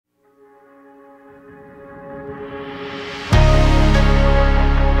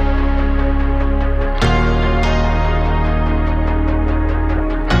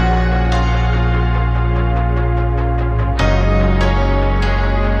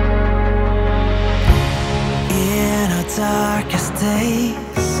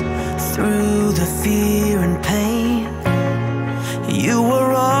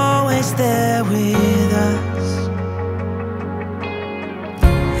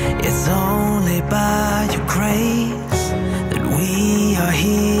grace that we are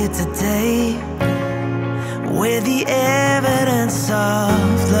here today. We're the evidence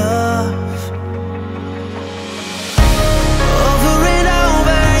of love. Over and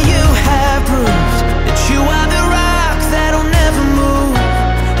over you have proved that you are the rock that'll never move.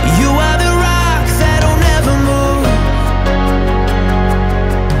 You are the rock that'll never move.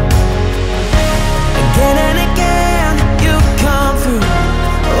 Again and again you come through,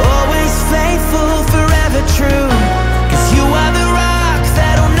 always faithful, forever true. 'Cause you are the rock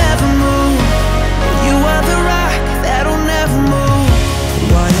that'll never move. You are the rock that'll never move.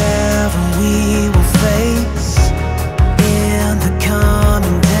 Whatever we will face in the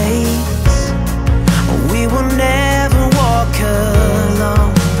coming days, we will never walk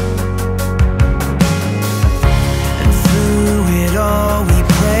alone. And through it all we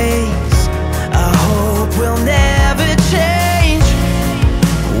praise, our hope will never change.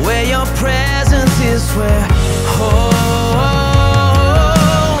 Where your presence is, where home.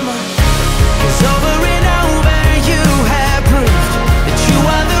 'Cause over and over you have proved that you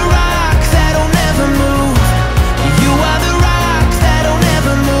are the rock that'll never move. You are the rock that'll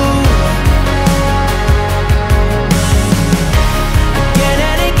never move. Again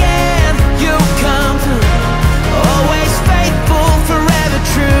and again you come through, always faithful, forever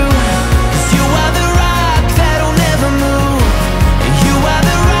true. 'Cause you are the rock that'll never move. You are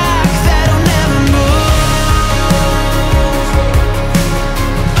the rock that'll never move.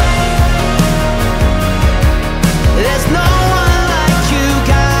 There's no one like you,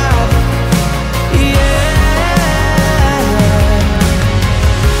 God. Yeah.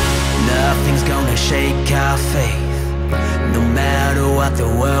 Nothing's gonna shake our faith, no matter what the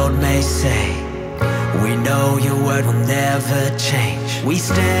world may say. We know your word will never change. We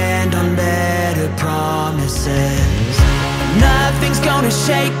stand on better promises. Nothing's gonna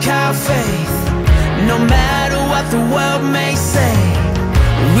shake our faith, no matter what the world may say.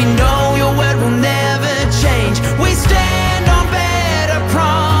 We know your word will never change. We stand on better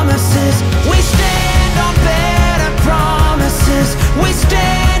promises. We stand on better promises. We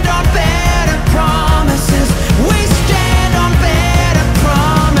stand on better promises. We stand on better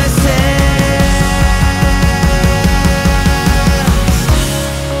promises.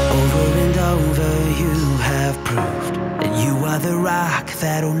 Over and over you have proved that you are the rock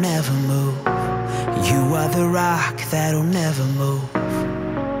that'll never move. You are the rock that'll never move.